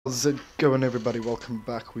How's it going, everybody? Welcome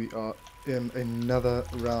back. We are in another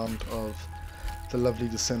round of the lovely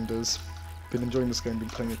Descenders. Been enjoying this game, been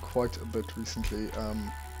playing it quite a bit recently.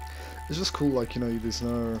 It's just cool, like, you know, there's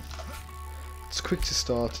no... It's quick to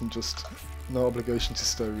start and just no obligation to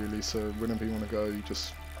stay, really, so whenever you want to go, you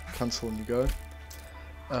just cancel and you go.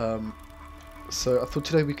 So I thought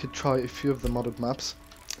today we could try a few of the modded maps,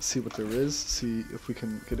 see what there is, see if we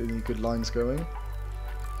can get any good lines going.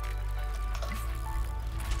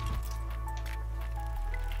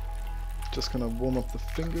 Just gonna warm up the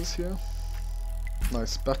fingers here.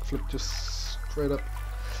 Nice backflip just straight up.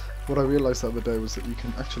 What I realized the other day was that you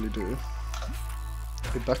can actually do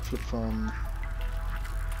a backflip from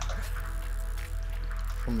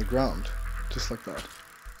the ground, just like that.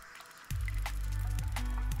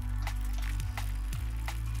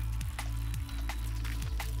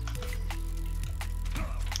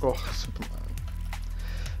 Oh, Superman.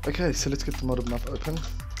 Okay, so let's get the modded map open.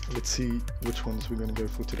 Let's see which ones we're gonna go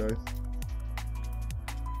for today.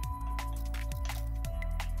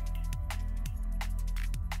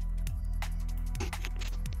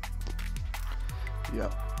 Yeah.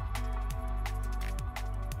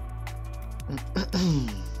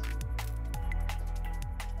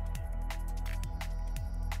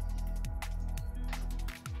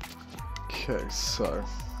 Okay, so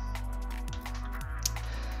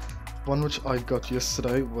one which I got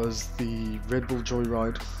yesterday was the Red Bull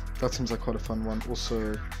Joyride. That seems like quite a fun one.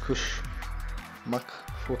 Also, Kush Muck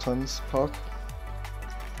 4 tons park.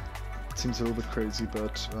 It seems a little bit crazy,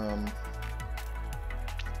 but yeah,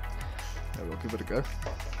 we'll give it a go.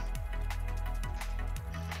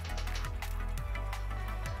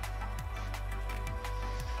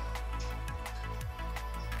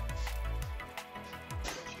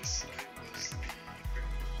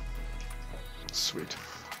 Sweet.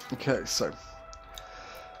 Okay, so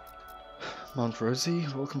Mount Rosie.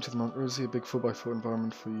 Welcome to the Mount Rosie, a big 4x4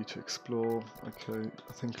 environment for you to explore. Okay,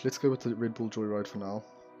 I think let's go with the Red Bull Joyride for now.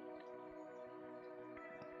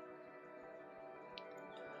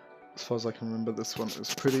 As far as I can remember, this one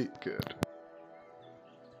is pretty good.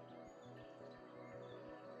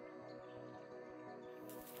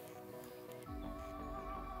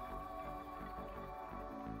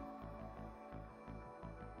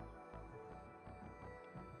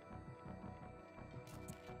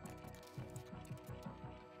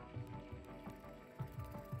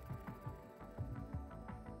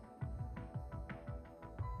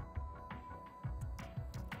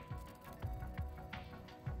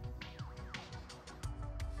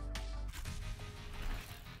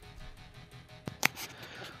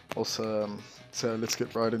 Also, so let's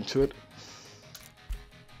get right into it.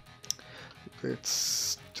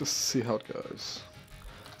 Let's just see how it goes.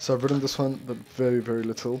 So I've ridden this one, but very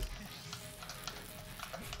little.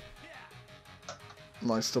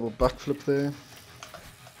 Nice double backflip there.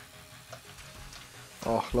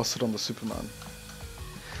 Oh, lost it on the Superman.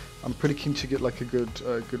 I'm pretty keen to get like a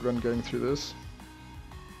good run going through this.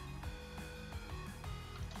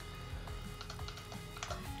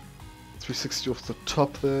 .360 off the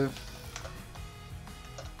top there.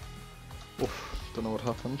 Oof, don't know what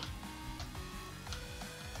happened.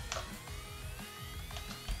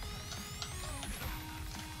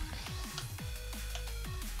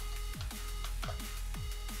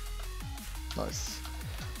 Nice.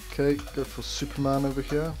 Okay, go for Superman over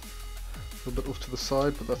here. A little bit off to the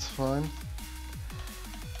side, but that's fine.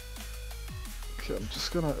 Okay, I'm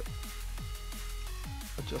just gonna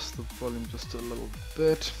adjust the volume just a little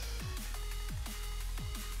bit.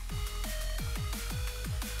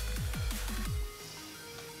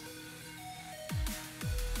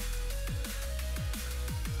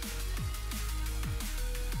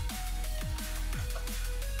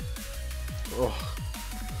 Oh,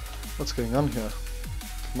 what's going on here?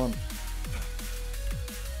 Come on.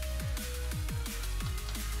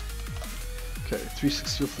 Okay,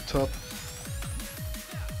 360 off the top.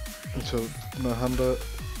 Into no hander.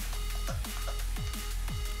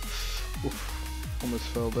 Oof, almost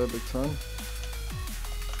fell there big time.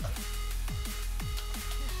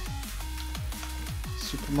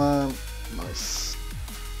 Superman, nice.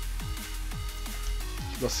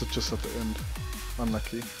 He lost it just at the end.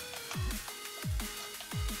 Unlucky.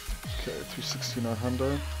 Okay, 360 no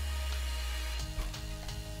hander.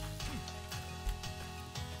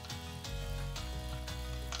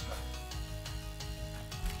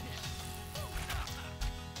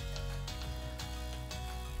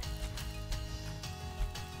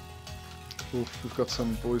 Oof, we've got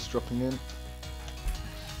some boys dropping in.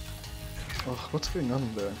 Oh, what's going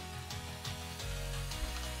on there?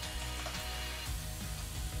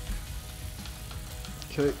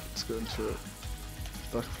 Okay, let's go into it.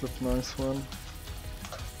 Backflip, nice one.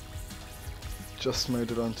 Just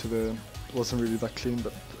made it onto there. Wasn't really that clean,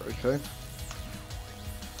 but okay.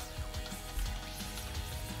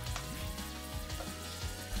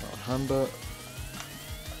 Hander.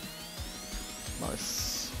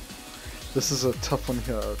 Nice. This is a tough one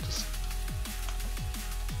here. Just.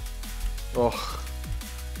 Oh.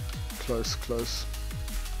 Close, close.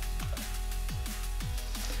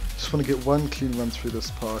 Just want to get one clean run through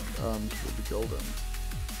this park and we'll be golden.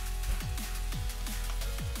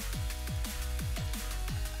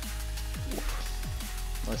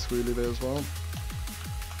 Oof. Nice wheelie there as well.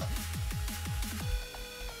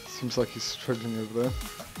 Seems like he's struggling over there.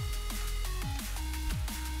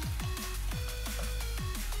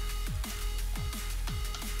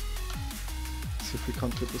 See if we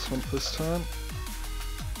can't get this one first time.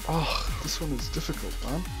 Oh, this one is difficult,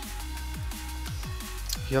 man.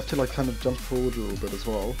 You have to like kind of jump forward a little bit as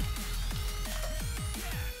well.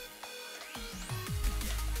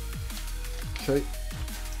 Okay.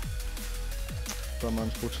 But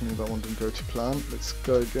unfortunately that one didn't go to plan. Let's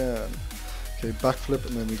go again. Okay, backflip,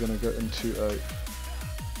 and then we're going to go into a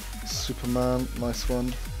Superman. Nice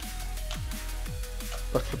one.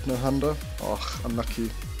 Backflip no hander. Oh, unlucky.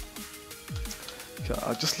 Okay,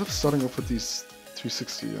 I just love starting off with these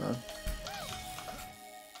 360, you know.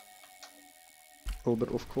 A little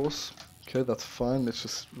bit off course. Okay, that's fine. Let's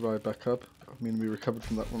just ride back up. I mean, we recovered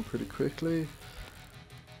from that one pretty quickly.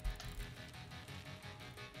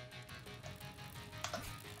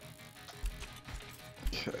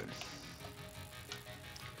 Okay.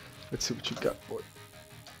 Let's see what you got, boy.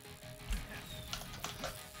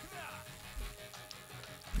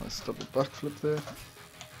 Nice double backflip there.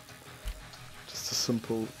 Just a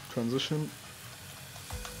simple transition.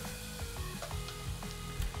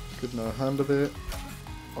 Good no-hander there.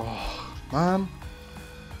 Oh, man.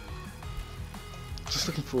 Just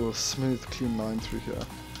looking for a smooth, clean line through here.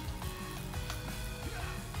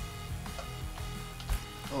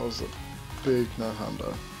 That was a big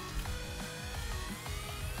no-hander.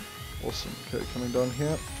 Awesome. Okay, coming down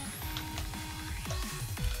here.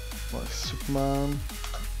 Nice Superman.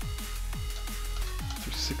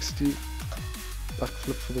 360.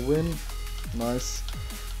 Backflip for the win. Nice.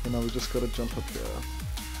 And now we just gotta jump up here.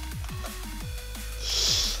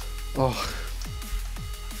 Oh,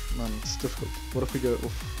 man, it's difficult. What if we go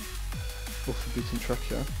off the beaten track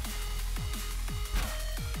here?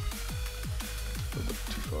 A little bit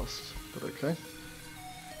too fast, but okay.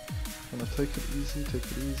 Gonna take it easy, take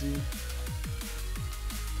it easy.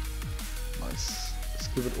 Nice. Let's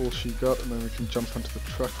give it all she got, and then we can jump onto the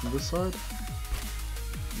track from this side.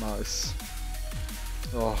 Nice.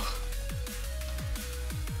 Oh.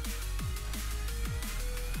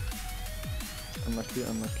 Unlucky,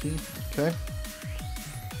 unlucky. Okay.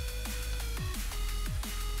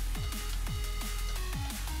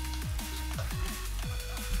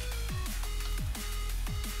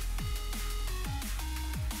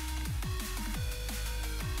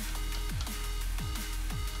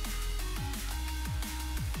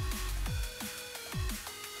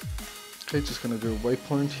 Okay, just gonna do a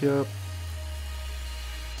waypoint here.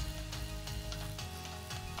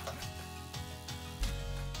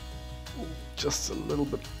 Just a little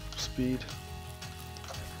bit of speed.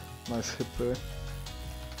 Nice hit there.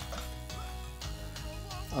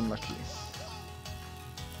 Unlucky.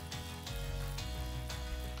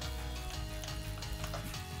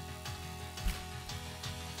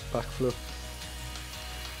 Backflip.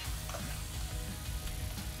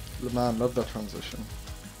 Man, love that transition.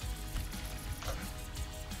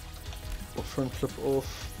 Or front flip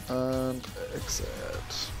off and exit.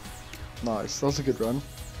 Nice, that was a good run.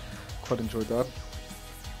 Quite enjoyed that.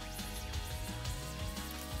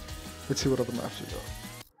 Let's see what other maps we got.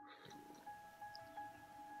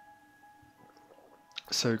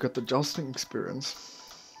 So we got the jousting experience.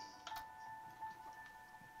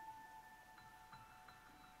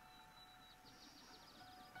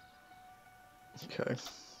 Okay.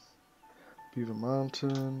 Beaver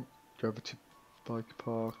Mountain, Gravity Bike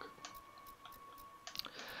Park.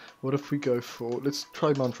 What if we go for, let's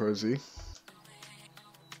try Mount Rosie.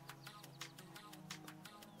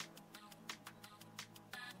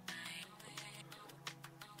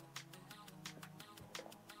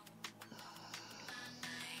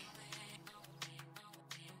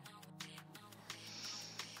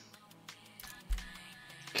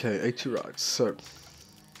 Okay, 80 rides. So,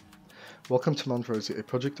 welcome to Mount Rosie, a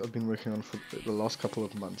project I've been working on for the last couple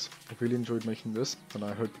of months. I've really enjoyed making this, and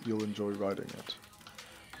I hope you'll enjoy riding it.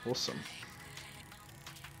 Awesome.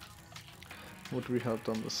 What do we have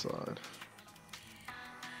down the side?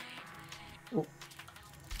 Oh.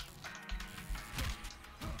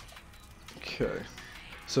 Okay.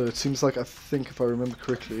 So it seems like, I think if I remember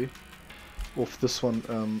correctly, off this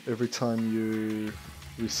one, every time you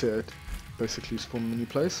reset, basically you spawn in a new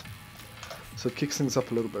place. So it kicks things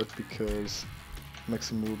up a little bit because it makes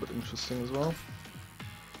them a little bit interesting as well.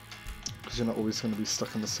 Because you're not always going to be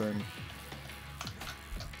stuck in the same...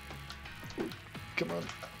 Come on.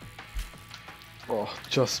 Oh,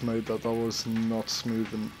 just made that. That was not smooth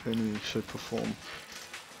in any shape or form.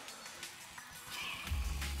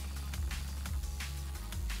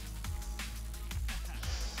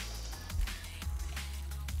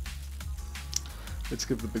 Let's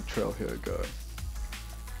give the big trail here a go.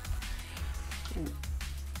 Ooh.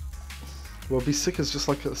 Well, be sick is just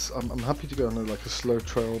like a, I'm happy to go on like a slow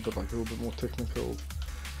trail, but like a little bit more technical,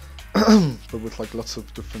 but with like lots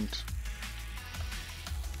of different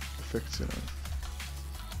effects, you know.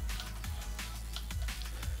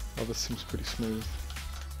 Oh, this seems pretty smooth.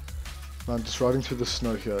 Man, just riding through the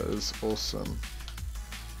snow here is awesome.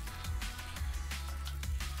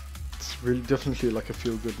 It's really definitely like a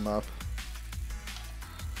feel-good map.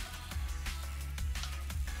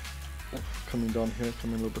 Coming down here,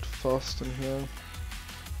 coming a little bit fast in here.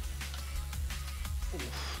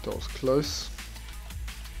 Oof, that was close.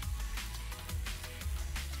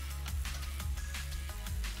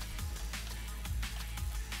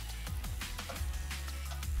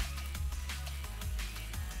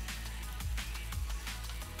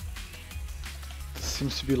 This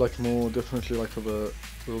seems to be like more, definitely like of a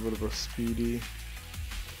little bit of a speedy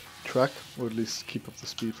track, or at least keep up the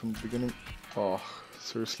speed from the beginning. Oh,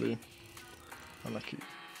 seriously. Unlucky.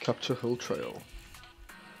 Capture Hill Trail.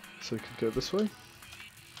 So we could go this way.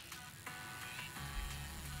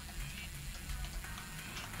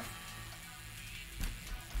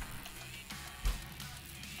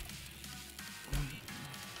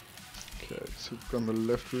 Okay, so we've gone the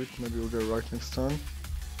left route, maybe we'll go right next time.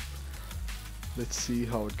 Let's see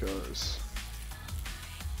how it goes.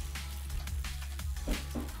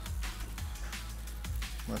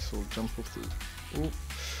 Nice little jump off the... Oh!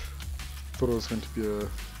 Thought it was going to be a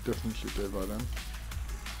definitely dead by then.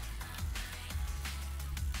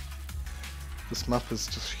 This map is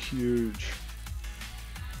just huge.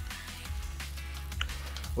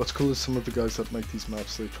 What's cool is some of the guys that make these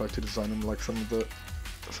maps, they try to design them like some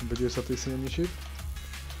videos that they see on YouTube.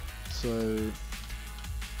 So,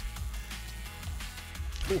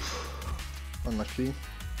 oof, unlucky.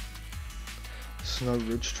 Snow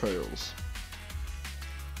Ridge Trails.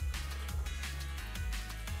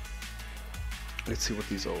 Let's see what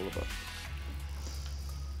these are all about.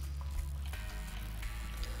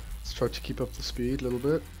 Let's try to keep up the speed a little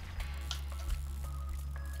bit.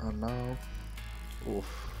 And now, oof,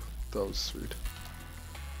 that was sweet.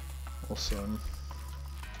 Awesome.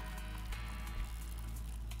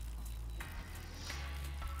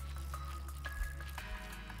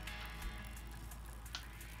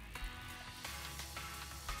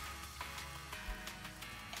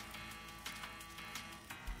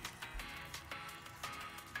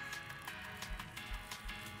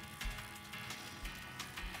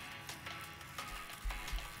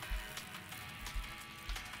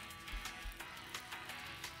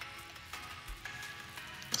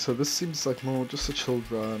 So this seems like more just a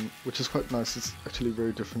chilled run, which is quite nice. It's actually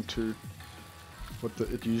very different to what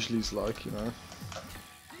it usually is like, you know.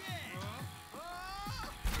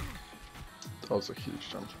 That was a huge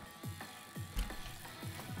jump.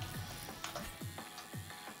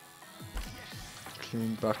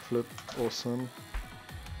 Clean backflip, awesome.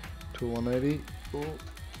 To 180. Oh.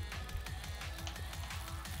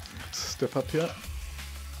 Let's step up here.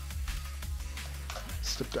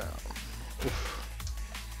 Step down. Oof.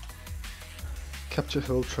 Capture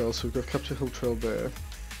Hill Trail, so we've got Capture Hill Trail there.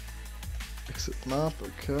 Exit map,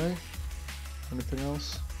 okay. Anything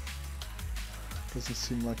else? Doesn't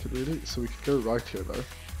seem like it really, so we could go right here though.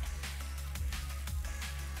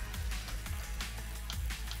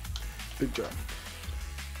 Big jump.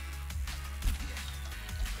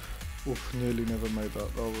 Oof, nearly never made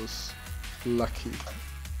that. That was lucky,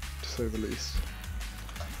 to say the least.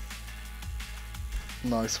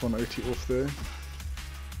 Nice 180 off there.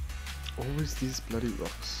 Always these bloody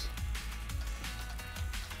rocks.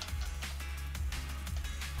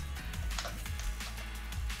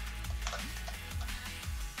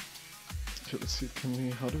 Okay, let's see,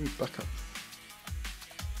 how do we back up?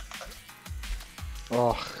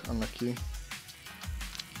 Oh, unlucky.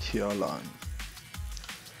 TR line.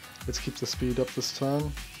 Let's keep the speed up this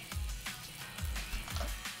time.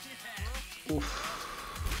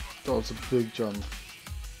 Oof. That was a big jump.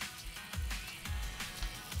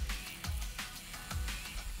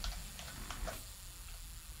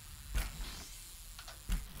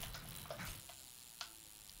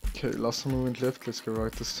 Okay, last time we went left, let's go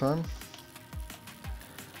right this time.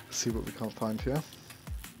 See what we can't find here.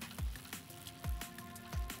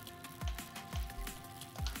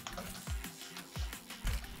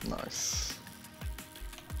 Nice.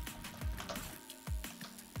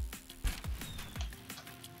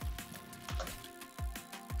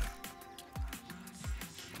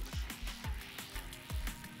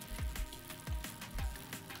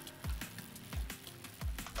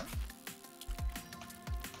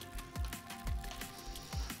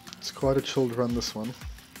 It's quite a chilled run, this one.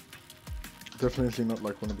 Definitely not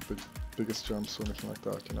like one of the biggest jumps or anything like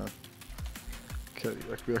that, you know. Okay,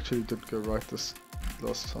 like we actually did go right this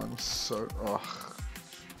last time, so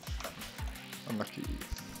unlucky.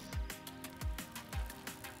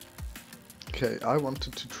 Okay, I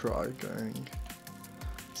wanted to try going.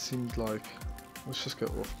 Seemed like let's just go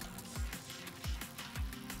off.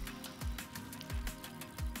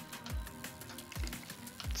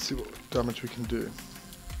 Let's see what damage we can do.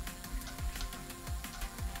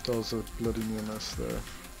 That was a bloody near miss there.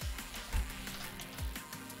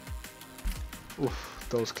 Oof,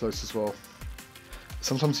 that was close as well.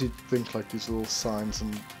 Sometimes you think like these little signs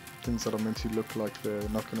and things that are meant to look like they're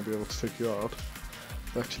not going to be able to take you out,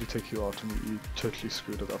 they actually take you out and you totally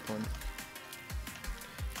screwed at that point.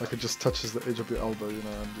 Like it just touches the edge of your elbow, you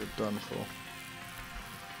know, and you're done for.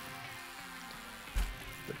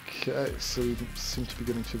 Okay, so we seem to be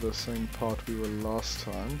getting to the same part we were last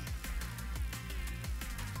time.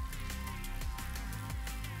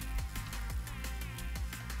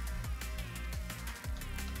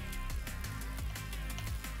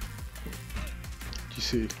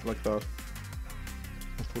 See, like that.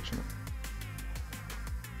 Unfortunate.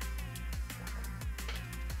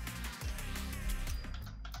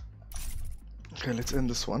 Okay, let's end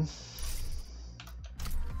this one.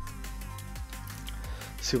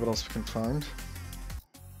 See what else we can find.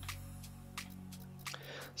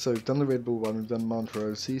 So we've done the Red Bull one, we've done Mount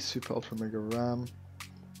Rosie, Super Ultra Mega Ram.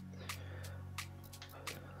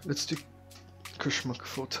 Let's do Kushmuk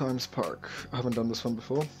 4 times Park. I haven't done this one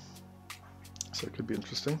before, so it could be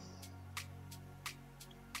interesting.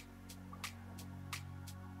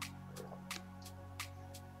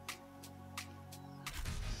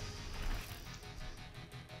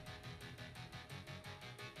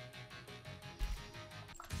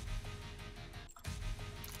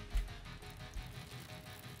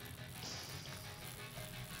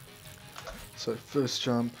 So first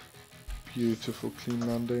jump, beautiful clean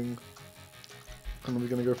landing, and then we're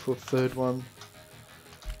going to go for a third one.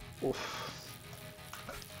 Oof.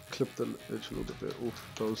 Clip the edge a little bit there.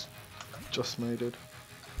 Oof, that was just made it.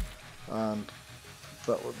 And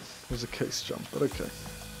that one was a case jump, but okay.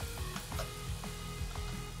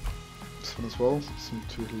 This one as well seemed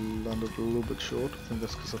to have landed a little bit short. I think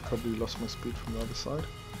that's because I probably lost my speed from the other side.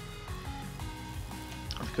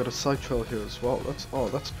 I've got a side trail here as well. That's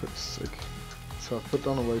pretty sick. So I put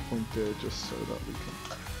down a waypoint there just so that we can.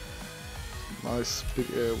 Nice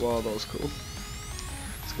big air. Wow, that was cool.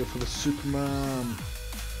 Let's go for the Superman.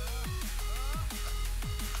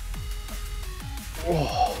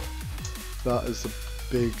 Oh, that is a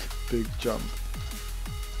big jump.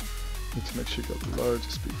 Need to make sure you got loads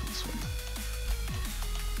of speed for this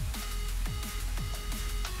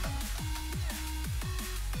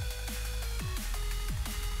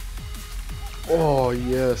one. Oh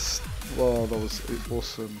yes. Wow, that was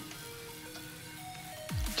awesome.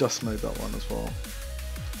 Just made that one as well.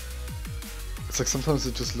 It's like sometimes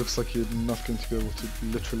it just looks like you're not going to be able to,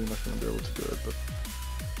 literally not going to be able to do it, but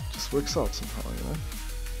it just works out somehow, you know?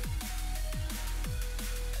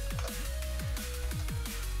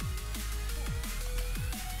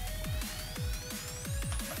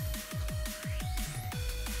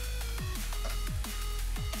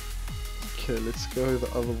 Okay, let's go the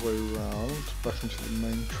other way around, back into the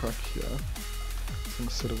main track here. I'm going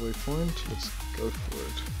to set a waypoint, let's go for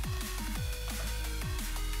it.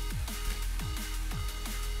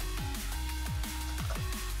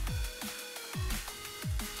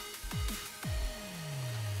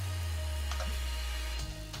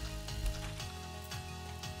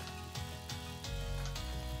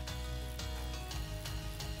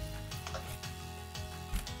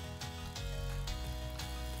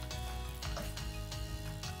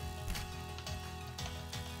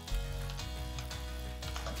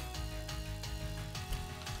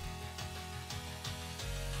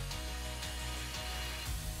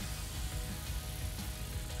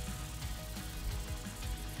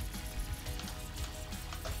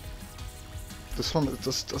 This one, it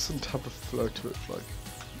just doesn't have a flow to it, like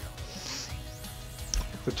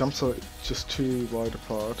the jumps are just too wide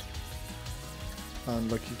apart.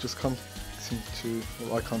 and like you just can't seem to,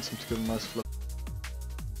 well, I can't seem to get a nice flow.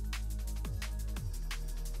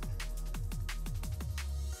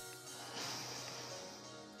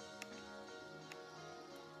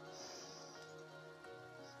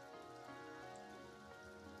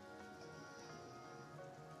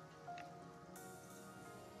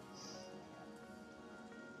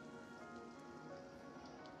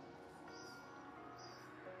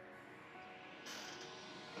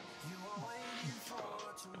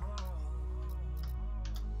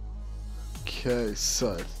 Okay,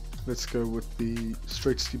 so let's go with the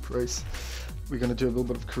straight steep race. We're going to do a little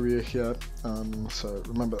bit of career here. So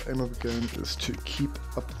remember, the aim of the game is to keep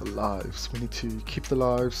up the lives. We need to keep the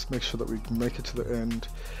lives, make sure that we can make it to the end,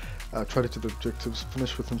 try to do the objectives,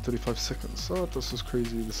 finish within 35 seconds. Oh, this is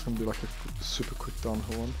crazy. This is going to be like a super quick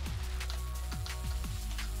downhill one.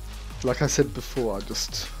 Like I said before,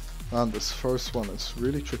 man, this first one is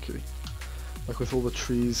really tricky. Like with all the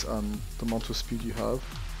trees and the amount of speed you have.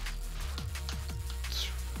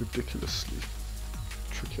 Ridiculously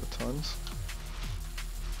tricky at times.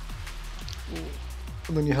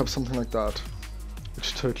 And then you have something like that,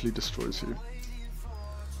 which totally destroys you.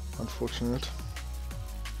 Unfortunate.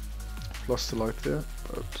 I've lost the light there,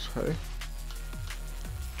 but hey.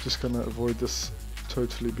 Just gonna avoid this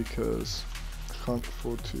totally because I can't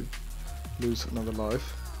afford to lose another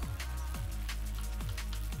life.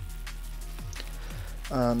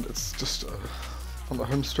 And it's just on the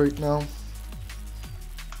home straight now.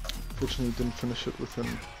 Unfortunately didn't finish it within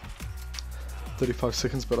 35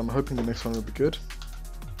 seconds, but I'm hoping the next one will be good.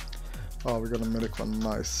 Oh, we got a medic one,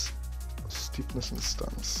 nice. Steepness and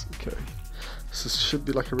stance, okay. So this should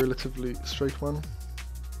be like a relatively straight one.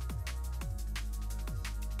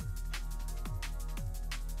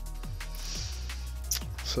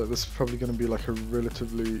 So this is probably going to be like a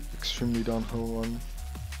relatively extremely downhill one.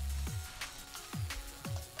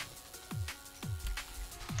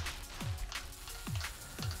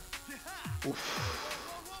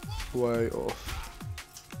 Oof. Way off.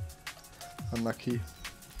 Unlucky.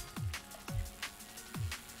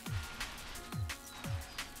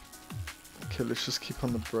 Okay, let's just keep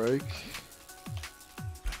on the brake.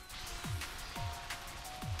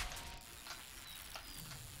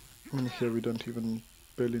 And here we don't even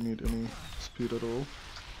barely need any speed at all.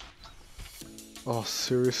 Oh,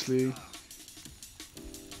 seriously?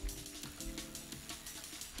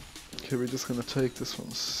 Okay, we're just gonna take this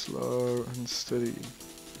one slow and steady.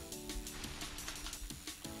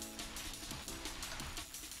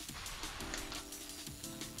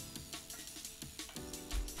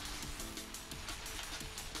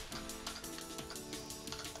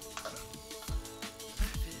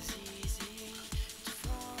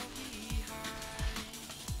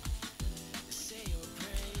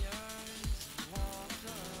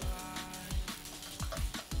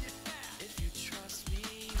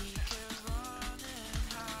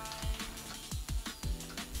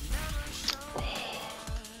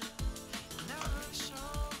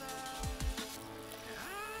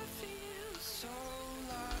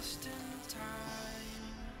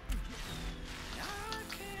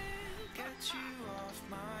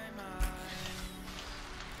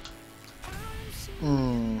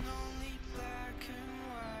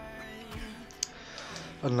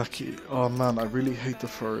 Unlucky. Oh man, I really hate the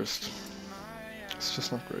forest. It's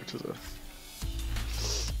just not great, is it?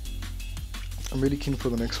 I'm really keen for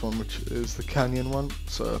the next one, which is the canyon one.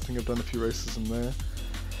 So I think I've done a few races in there,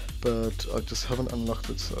 but I just haven't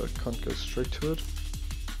unlocked it, so I can't go straight to it.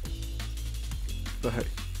 But hey,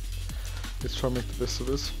 let's try and make the best of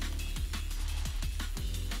this.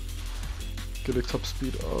 Get a top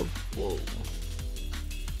speed of, whoa.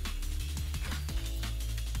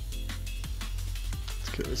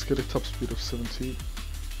 Let's get a top speed of 70.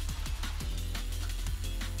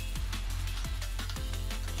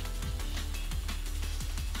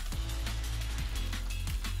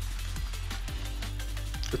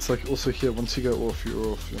 It's like also here, once you go off, you're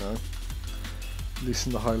off, you know. At least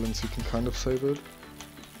in the Highlands you can kind of save it.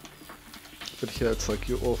 But here it's like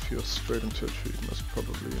you're off, you're straight into a tree, most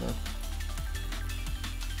probably, you know.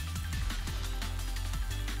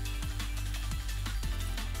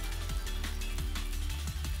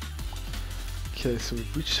 Okay, so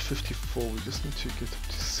we've reached 54, we just need to get up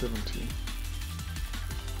to 70.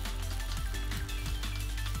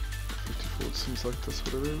 54, it seems like that's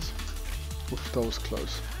what it is. Oof, that was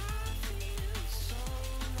close.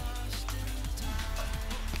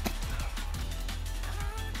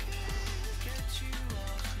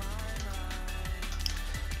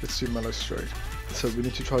 Let's do mellow straight. So we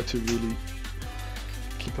need to try to really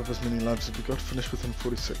keep up as many lives as we got, finish within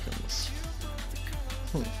 40 seconds.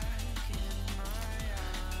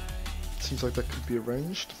 seems like that could be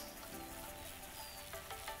arranged.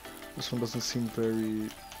 This one doesn't seem very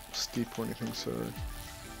steep or anything, so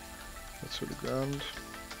that's really grand.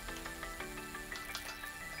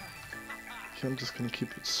 Okay, I'm just going to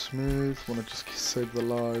keep it smooth. Want to just save the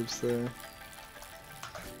lives there.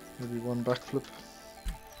 Maybe one backflip.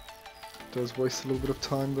 Does waste a little bit of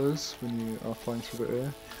time, those, when you are flying through the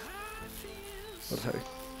air. But hey,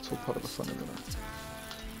 it's all part of the fun, isn't it?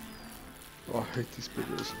 Oh, I hate these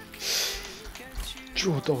biggers.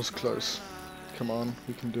 Oh, that was close. Come on,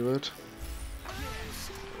 we can do it.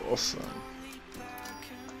 Awesome.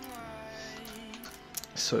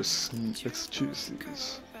 So let's choose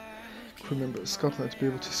these. Remember, scout mode to be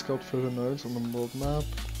able to scout further nodes on the world map.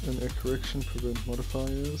 In air correction, prevent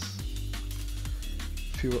modifiers.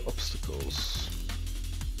 Fewer obstacles.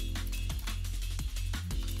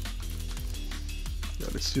 Yeah,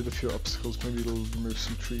 let's do the fewer obstacles. Maybe it'll remove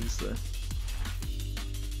some trees there.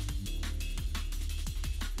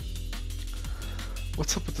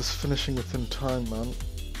 What's up with this finishing within time, man?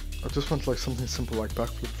 I just want like something simple like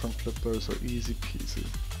backflip, front flip. Those are easy peasy.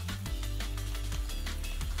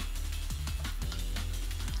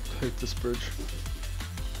 I hate this bridge.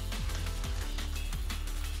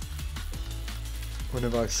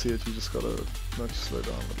 Whenever I see it, you just gotta slow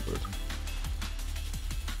down a little bit.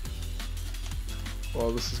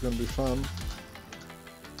 Well, this is gonna be fun.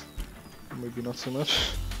 Maybe not so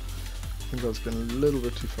much. I think I was getting a little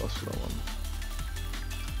bit too fast for that one.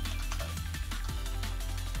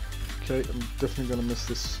 Okay, I'm definitely gonna miss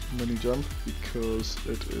this mini jump because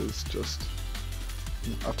it is just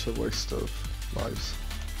an utter waste of lives.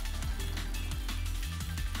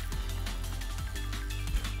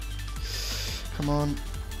 Come on,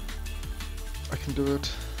 I can do it.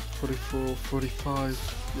 44,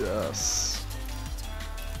 45, yes.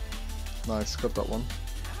 Nice, got that one.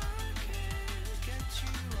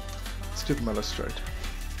 Let's do the mellow straight.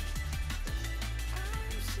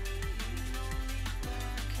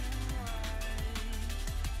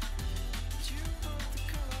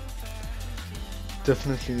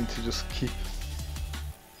 Definitely need to just keep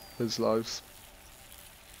those lives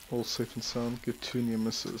all safe and sound. Get 2 near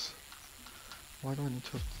misses. Why do I need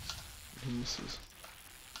to have near misses?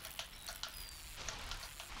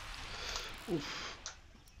 Oof,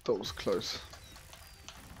 that was close.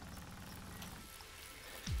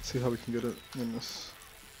 See how we can get it in this.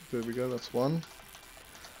 There we go, that's one.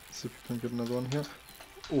 See if we can get another one here.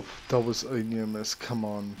 Oof, that was a near miss, come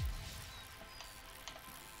on.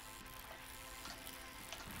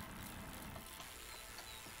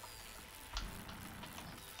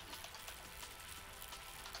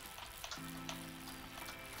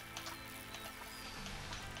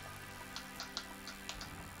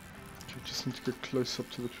 Just need to get close up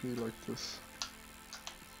to the tree like this.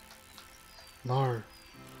 No.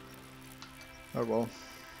 Oh well.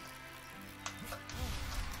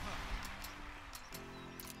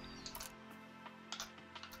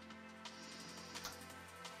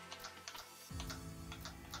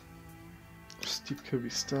 Steep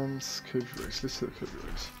curvy stunts, curvy race. Let's do the curvy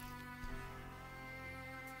race.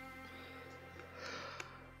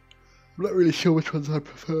 I'm not really sure which ones I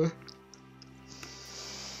prefer.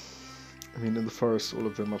 I mean, in the forest, all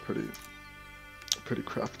of them are pretty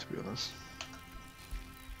crap, to be honest.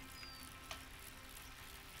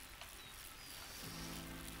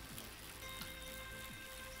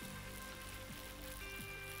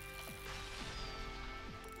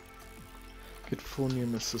 Get 4 near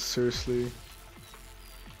misses, seriously.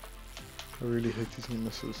 I really hate these near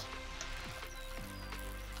misses.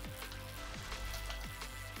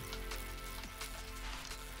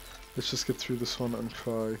 Let's just get through this one and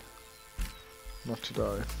try not to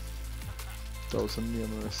die. That was a near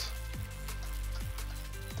miss.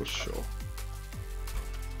 For sure.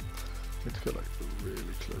 Need to get like really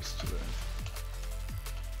close to there.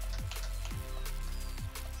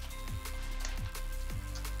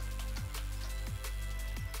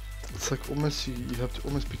 It's like almost you have to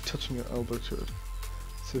almost be touching your elbow to it.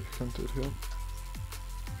 See if you can do it here.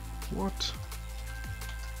 What?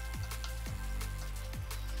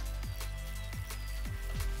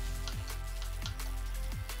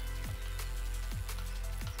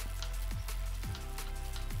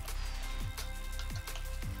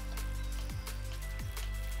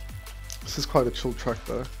 This is quite a chill track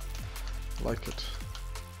though. I like it.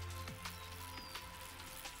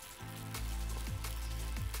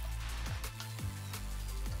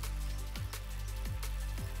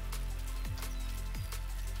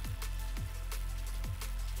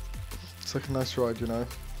 It's like a nice ride, you know.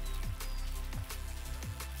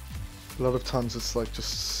 A lot of times it's like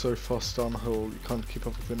just so fast downhill, you can't keep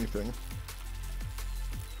up with anything.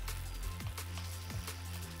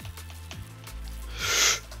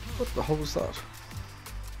 What the hell was that?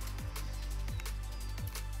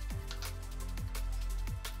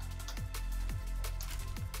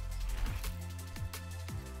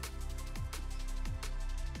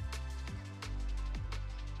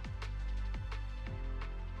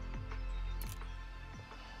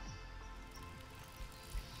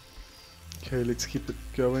 Okay, let's keep it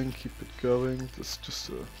going, Let's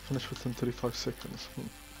just finish within 35 seconds.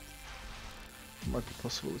 Might be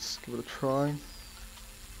possible, let's give it a try.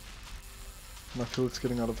 And I feel it's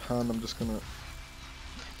getting out of hand, I'm just gonna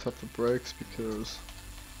tap the brakes because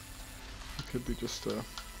it could be just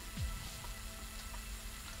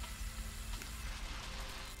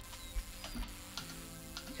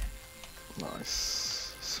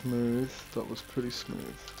nice. Smooth, that was pretty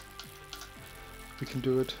smooth. We can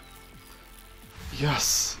do it.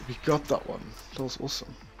 Yes, we got that one. That was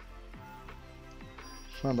awesome.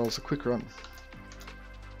 Man, that was a quick run.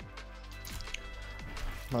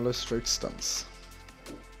 Mallow straight stance.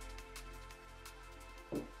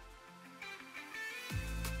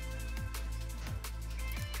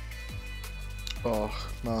 Oh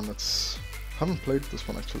man, it's... I haven't played this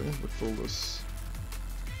one actually with all this.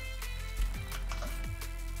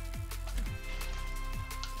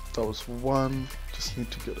 That was one. Just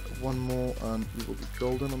need to get one more and we will be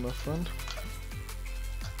golden on that front.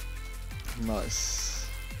 Nice.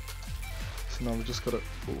 So now we just gotta...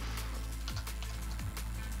 Oof.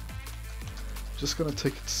 Just gonna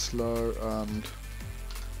take it slow and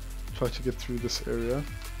try to get through this area.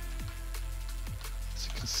 As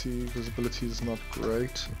you can see, visibility is not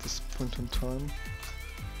great at this point in time.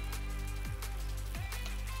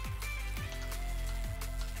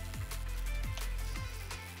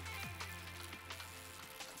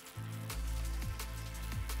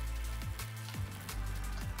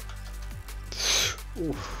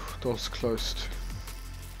 Oof, that was close too.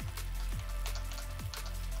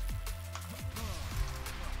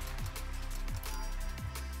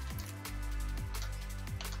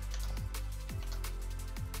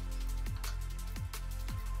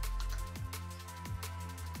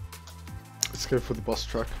 Let's go for the boss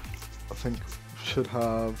track. I think we should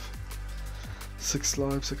have 6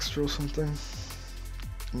 lives extra or something.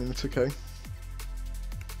 I mean, it's okay.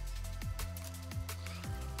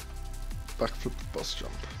 Backflip the boss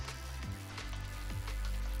jump.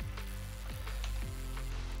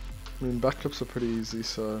 I mean, backflips are pretty easy,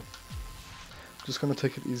 so I'm just gonna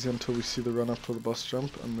take it easy until we see the run up for the boss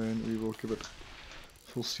jump, and then we will give it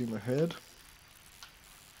full steam ahead.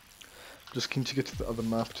 Just keen to get to the other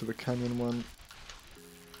map, to the canyon one.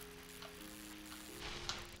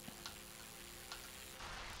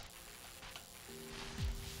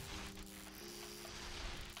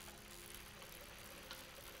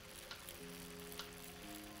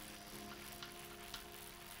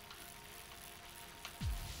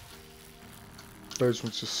 Those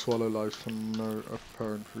ones just swallow lives for no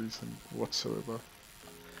apparent reason whatsoever.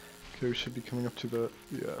 Okay, we should be coming up to the...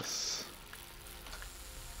 yes.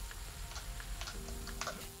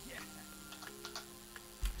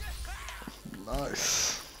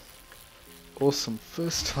 Nice. Awesome.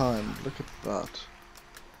 First time. Look at that.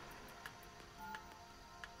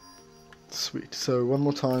 Sweet. So one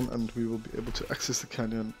more time and we will be able to access the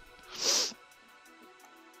canyon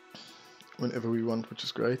whenever we want, which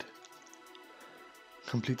is great.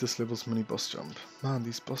 Complete this level's mini boss jump. Man,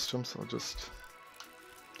 these boss jumps are just...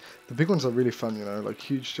 the big ones are really fun, you know, like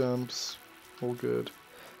huge jumps, all good.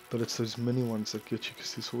 But it's those mini ones that get you,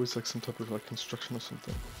 because there's always like some type of like construction or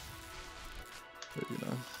something. There you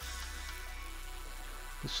know.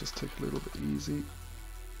 Let's just take it a little bit easy.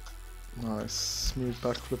 Nice. Smooth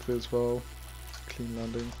backflip there as well. Clean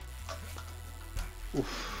landing.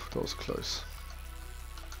 Oof, that was close.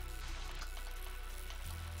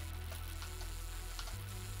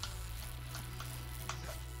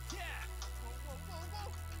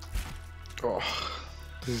 Oh,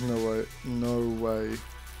 there's no way I'm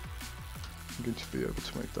going to be able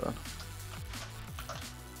to make that.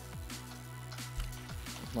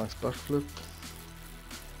 Nice backflip.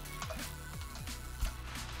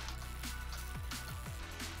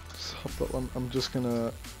 Just hop that one. I'm just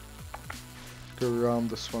gonna go around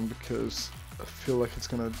this one because I feel like it's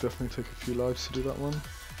gonna definitely take a few lives to do that one.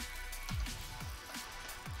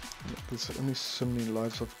 There's only so many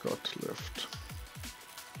lives I've got left.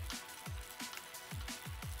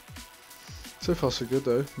 So far so good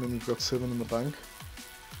though. I mean, we've got 7 in the bank.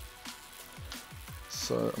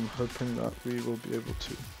 So I'm hoping that we will be able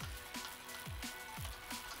to.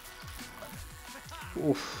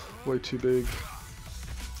 Oof, way too big.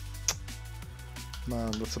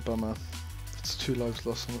 Man, that's a bummer. It's 2 lives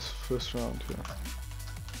lost on this first round here.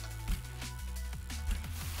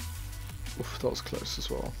 Oof, that was close as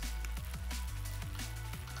well.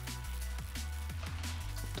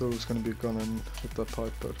 Thought it was going to be gone and hit that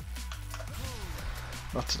pipe, but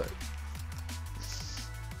not today.